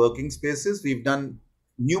about working spaces. We've done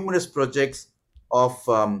numerous projects of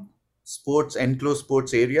enclosed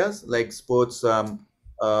sports areas, like sports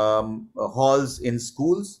halls in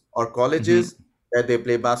schools or colleges where they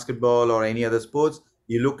play basketball or any other sports.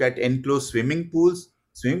 You look at enclosed swimming pools.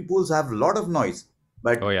 Swimming pools have a lot of noise,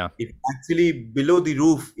 but if actually below the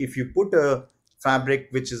roof, if you put a fabric,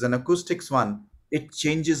 which is an acoustics one, it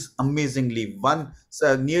changes amazingly.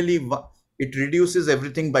 It reduces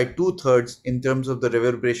everything by 2/3 in terms of the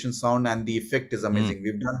reverberation sound, and the effect is Mm, amazing.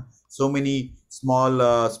 We've done so many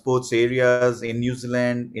small sports areas in New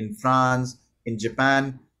Zealand, in France, in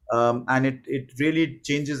Japan, and it really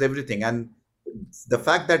changes everything. And the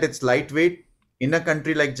fact that it's lightweight in a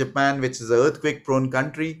country like Japan, which is an earthquake prone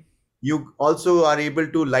country, you also are able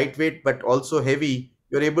to lightweight but also heavy.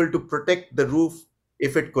 You're able to protect the roof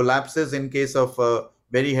if it collapses in case of a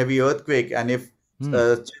very heavy earthquake, and if mm.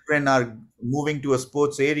 children are moving to a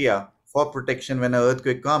sports area for protection when an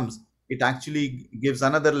earthquake comes, it actually gives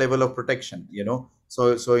another level of protection,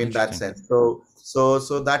 so in that Interesting. sense,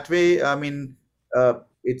 so that way, I mean,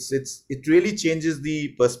 it really changes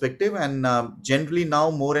the perspective. And generally now,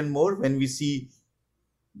 more and more, when we see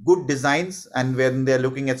good designs and when they're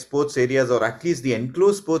looking at sports areas, or at least the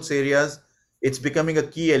enclosed sports areas, it's becoming a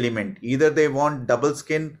key element. Either they want double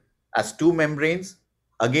skin as two membranes,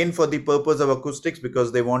 again for the purpose of acoustics,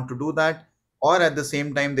 because they want to do that, or at the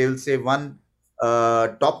same time they will say one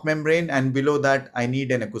top membrane, and below that I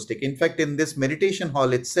need an acoustic. In fact, in this meditation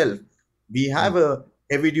hall itself, we Mm. have a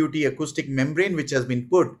heavy duty acoustic membrane which has been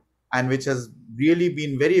put, and which has really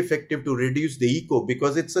been very effective to reduce the echo,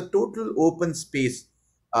 because it's a total open space,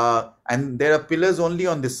 and there are pillars only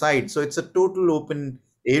on the side, so it's a total open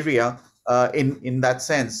area, in that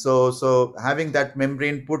sense. So having that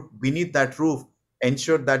membrane put beneath that roof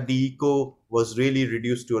ensured that the echo was really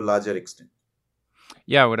reduced to a larger extent.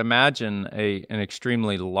 Yeah, I would imagine an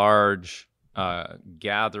extremely large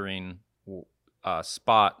gathering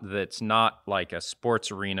spot that's not like a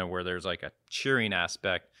sports arena where there's like a cheering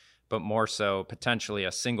aspect, but more so potentially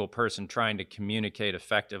a single person trying to communicate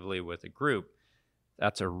effectively with a group.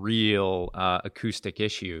 That's a real acoustic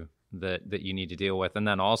issue that you need to deal with. And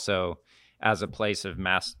then also, as a place of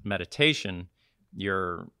mass meditation,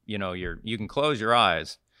 you can close your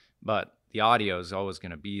eyes, but the audio is always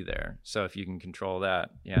going to be there. So if you can control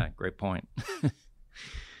that, yeah, great point.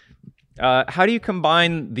 How do you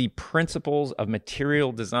combine the principles of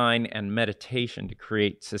material design and meditation to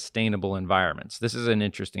create sustainable environments? This is an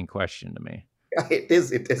interesting question to me. It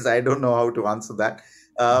is. I don't know how to answer that,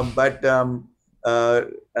 but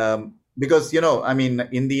uh, because, I mean,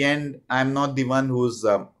 in the end, I'm not the one who's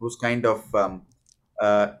kind of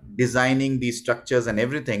designing these structures and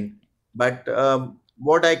everything. But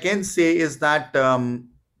what I can say is that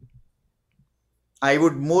I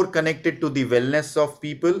would more connect it to the wellness of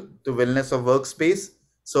people, to wellness of workspace.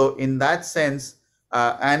 So in that sense,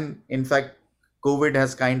 and in fact, COVID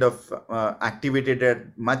has kind of activated it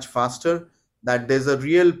much faster. That there's a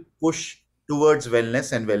real push towards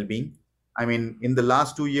wellness and well-being. I mean, in the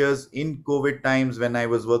last 2 years, in COVID times, when I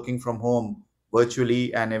was working from home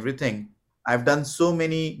virtually and everything, I've done so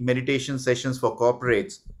many meditation sessions for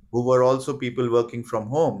corporates who were also people working from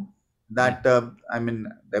home, Mm. that I mean,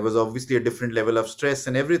 there was obviously a different level of stress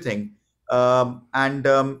and everything, and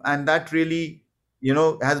that really,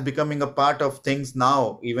 has becoming a part of things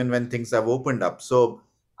now, even when things have opened up. So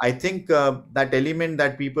I think that element,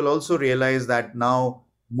 that people also realize that now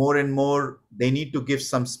more and more they need to give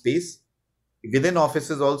some space within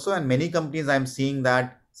offices also. And many companies, I'm seeing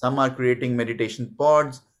that some are creating meditation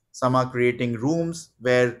pods, some are creating rooms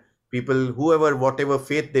where people, whoever, whatever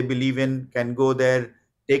faith they believe in, can go there,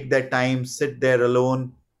 take their time, sit there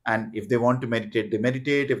alone, and if they want to meditate, they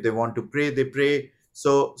meditate. If they want to pray, they pray.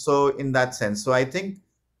 So in that sense, so I think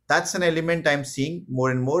that's an element I'm seeing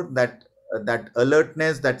more and more, that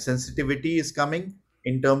alertness, that sensitivity is coming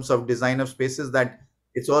in terms of design of spaces, that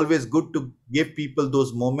it's always good to give people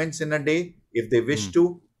those moments in a day, if they wish Mm.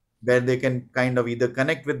 to, where they can kind of either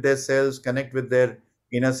connect with their selves, connect with their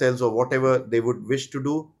inner selves, or whatever they would wish to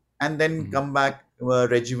do, and then Mhm. come back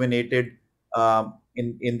rejuvenated,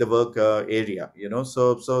 in the work area.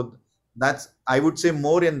 So that's, I would say,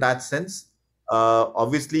 more in that sense.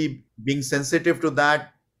 Obviously, being sensitive to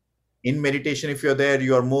that in meditation, if you're there,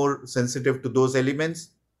 you are more sensitive to those elements.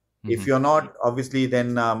 If Mhm. you're not, obviously,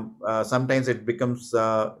 then sometimes it becomes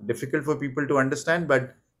difficult for people to understand.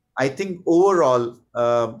 But I think overall,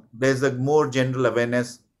 there's a more general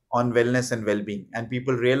awareness on wellness and well-being, and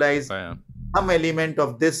people realize Yeah. some element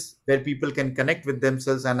of this, where people can connect with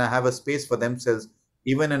themselves and have a space for themselves,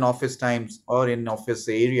 even in office times or in office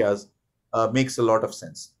areas, makes a lot of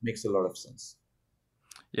sense. Makes a lot of sense.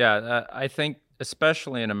 Yeah, I think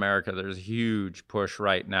especially in America, there's a huge push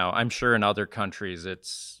right now. I'm sure in other countries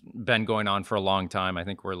it's been going on for a long time. I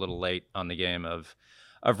think we're a little late on the game of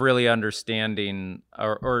really understanding,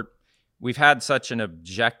 or we've had such an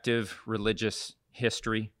objective religious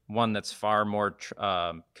history, one that's far more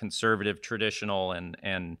conservative, traditional,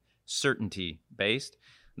 and certainty based,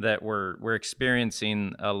 that we're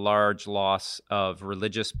experiencing a large loss of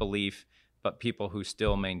religious belief, but people who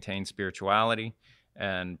still maintain spirituality,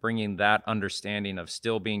 and bringing that understanding of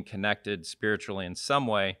still being connected spiritually in some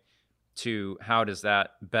way to how does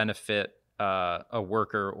that benefit a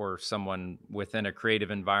worker or someone within a creative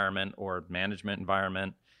environment or management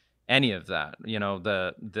environment, any of that,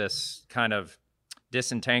 this kind of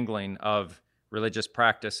disentangling of religious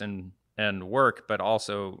practice and work, but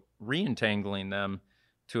also reentangling them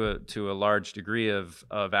to a large degree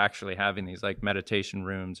of actually having these like meditation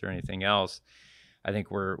rooms or anything else. I think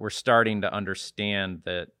we're starting to understand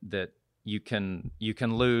that you can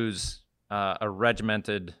lose a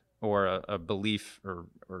regimented or a belief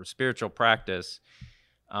or spiritual practice,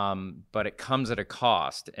 but it comes at a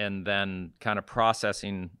cost, and then kind of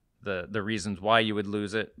processing the reasons why you would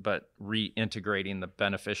lose it, but reintegrating the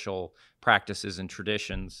beneficial practices and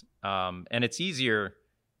traditions. And it's easier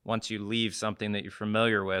once you leave something that you're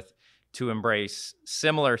familiar with to embrace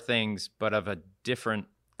similar things, but of a different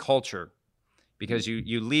culture, because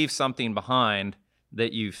you leave something behind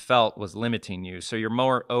that you felt was limiting you. So you're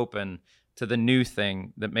more open to the new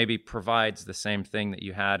thing that maybe provides the same thing that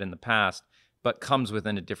you had in the past, but comes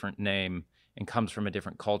within a different name and comes from a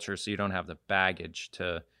different culture. So you don't have the baggage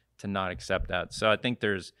to not accept that. So I think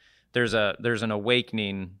there's an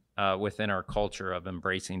awakening within our culture of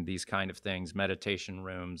embracing these kind of things, meditation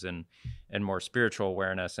rooms and more spiritual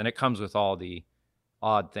awareness. And it comes with all the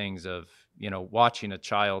odd things of, watching a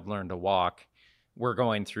child learn to walk. We're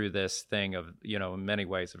going through this thing of, in many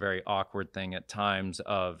ways, a very awkward thing at times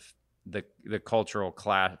of the cultural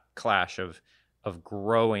clash of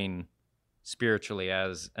growing spiritually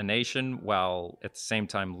as a nation while at the same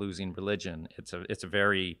time losing religion. It's a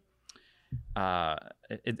very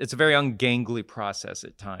ungangly process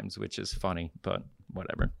at times, which is funny, but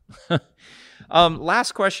whatever.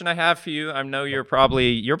 Last question I have for you. I know you're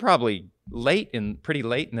probably pretty late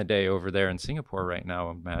in the day over there in Singapore right now,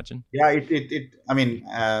 I imagine. Yeah,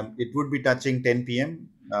 it would be touching 10 p.m.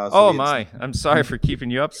 Oh my, I'm sorry for keeping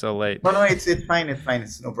you up so late. No, it's fine. It's fine.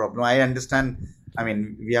 It's no problem. I understand. I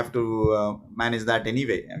mean, we have to manage that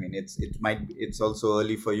anyway. I mean, it's also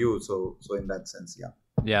early for you. So in that sense, yeah.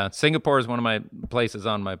 Yeah, Singapore is one of my places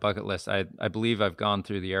on my bucket list. I believe I've gone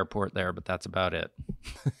through the airport there, but that's about it.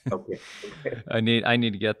 Okay. I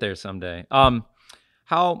need to get there someday.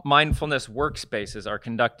 How mindfulness workspaces are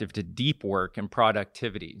conducive to deep work and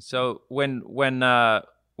productivity. So when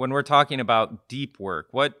we're talking about deep work,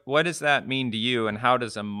 what does that mean to you, and how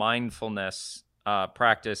does a mindfulness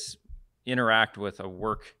practice interact with a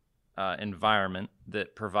work environment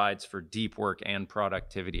that provides for deep work and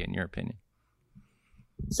productivity, in your opinion?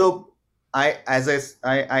 So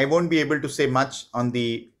I won't be able to say much on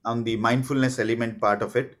the mindfulness element part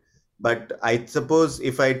of it, but I suppose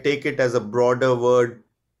if I take it as a broader word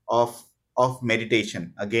of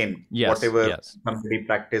meditation, again, whatever somebody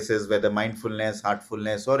practices, whether mindfulness,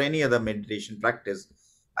 heartfulness, or any other meditation practice,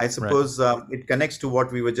 I suppose it connects to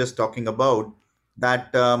what we were just talking about,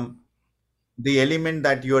 that the element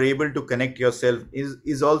that you're able to connect yourself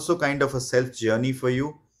is also kind of a self journey for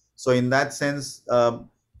you. So in that sense,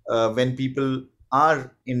 when people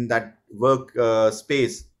are in that work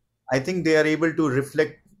space, I think they are able to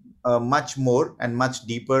reflect much more and much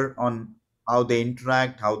deeper on how they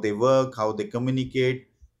interact, how they work, how they communicate,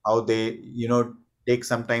 how they, take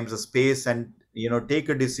sometimes a space and, take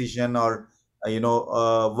a decision or,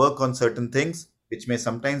 work on certain things, which may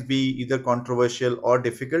sometimes be either controversial or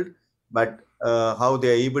difficult, but how they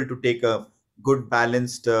are able to take a good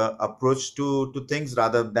balanced approach to things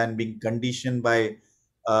rather than being conditioned by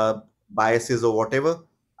biases or whatever.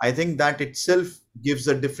 I think that itself gives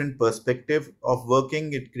a different perspective of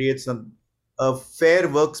working. It creates a fair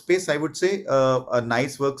workspace, I would say, a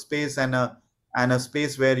nice workspace, and a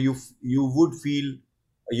space where you would feel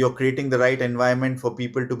you're creating the right environment for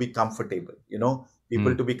people to be comfortable.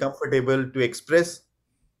 People to be comfortable to express,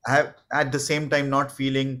 have at the same time not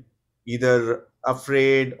feeling either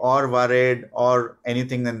afraid or worried or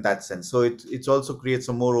anything in that sense. So it also creates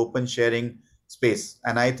a more open sharing space,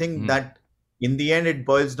 and I think that in the end it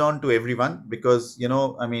boils down to everyone, because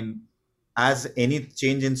as any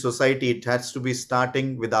change in society, it has to be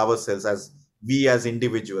starting with ourselves, as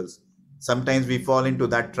individuals. Sometimes we fall into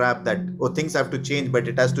that trap that things have to change, but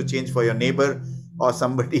it has to change for your neighbor or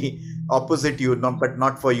somebody opposite you, but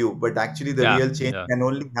not for you. But actually the real change can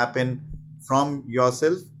only happen from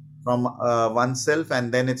yourself, from oneself,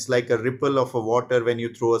 and then it's like a ripple of a water. When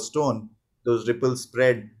you throw a stone, those ripples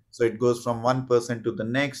spread, so it goes from one person to the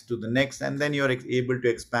next, and then you're able to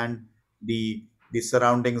expand the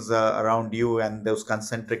surroundings around you, and those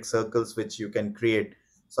concentric circles which you can create.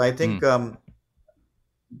 So I think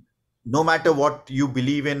no matter what you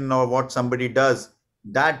believe in or what somebody does,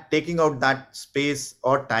 that taking out that space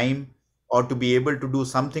or time or to be able to do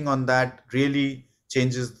something on that really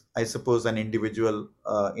changes, I suppose, an individual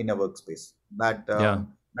in a workspace. That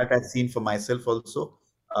I've seen for myself also,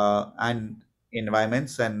 and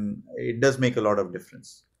environments, and it does make a lot of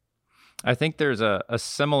difference. I think there's a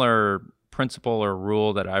similar principle or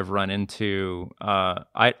rule that I've run into.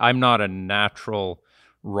 I'm not a natural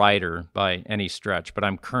writer by any stretch, but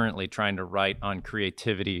I'm currently trying to write on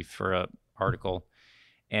creativity for an article.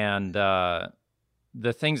 And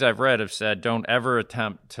the things I've read have said, don't ever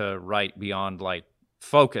attempt to write beyond like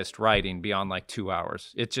focused writing beyond like 2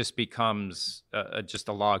 hours. It just becomes just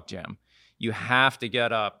a log jam. You have to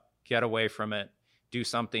get up, get away from it, do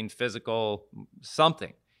something physical,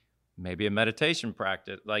 something, maybe a meditation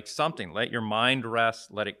practice, like something. Let your mind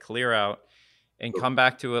rest, let it clear out, and come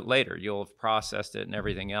back to it later. You'll have processed it and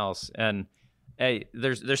everything else. And hey,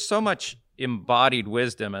 there's so much embodied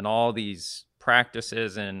wisdom in all these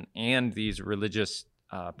practices and these religious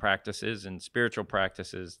practices and spiritual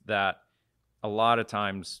practices that a lot of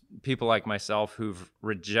times people like myself who've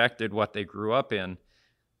rejected what they grew up in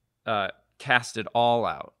cast it all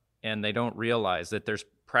out, and they don't realize that there's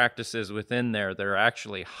practices within there that are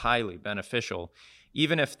actually highly beneficial,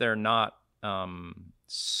 even if they're not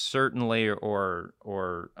certainly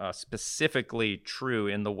or specifically true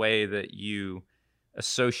in the way that you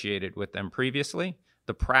associated with them previously.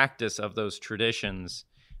 The practice of those traditions,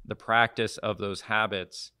 the practice of those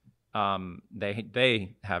habits,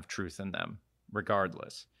 they have truth in them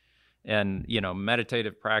regardless. And,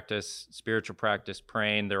 meditative practice, spiritual practice,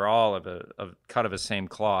 praying, they're all of a cut of the same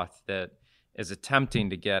cloth that is attempting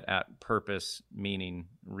to get at purpose, meaning,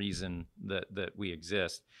 reason that we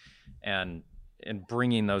exist, and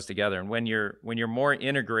bringing those together. And when you're more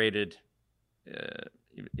integrated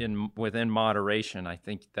within moderation, I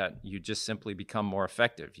think that you just simply become more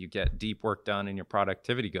effective. You get deep work done, and your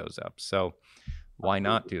productivity goes up. So why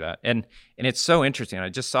not do that? And it's so interesting. I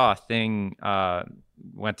just saw a thing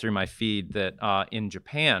went through my feed that in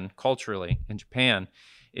Japan, culturally in Japan,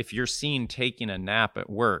 if you're seen taking a nap at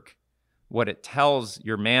work, what it tells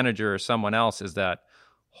your manager or someone else is that,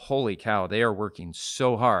 holy cow, they are working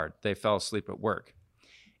so hard they fell asleep at work.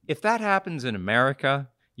 If that happens in America,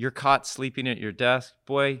 you're caught sleeping at your desk,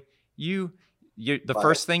 boy, the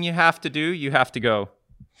first thing you have to do, you have to go,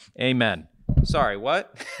 amen. Sorry,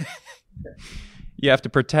 what? You have to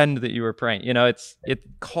pretend that you were praying.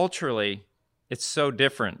 Culturally, it's so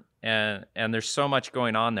different, and there's so much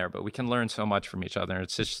going on there, but we can learn so much from each other.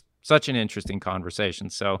 It's just such an interesting conversation.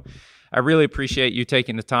 So I really appreciate you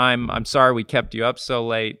taking the time. I'm sorry we kept you up so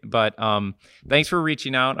late, but thanks for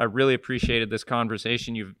reaching out. I really appreciated this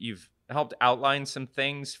conversation. You've helped outline some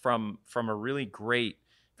things from a really great,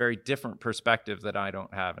 very different perspective that I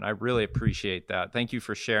don't have, and I really appreciate that. Thank you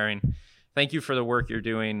for sharing. Thank you for the work you're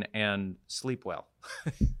doing, and sleep well.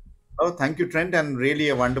 Oh, thank you, Trent, and really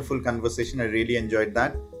a wonderful conversation. I really enjoyed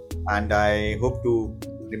that, and I hope to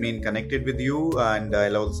remain connected with you, and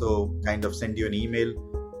I'll also kind of send you an email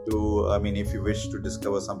if you wish to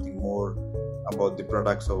discover something more about the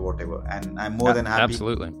products or whatever. And I'm more than happy.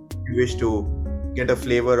 Absolutely. If you wish to get a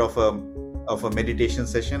flavor of a meditation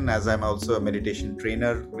session, as I'm also a meditation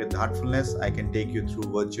trainer with Heartfulness, I can take you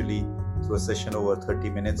through virtually through a session over 30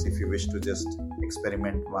 minutes if you wish to just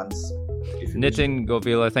experiment once. Nitin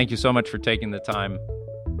Govila, thank you so much for taking the time.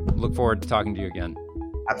 Look forward to talking to you again.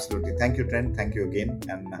 Absolutely. Thank you, Trent. Thank you again,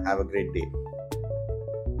 and have a great day.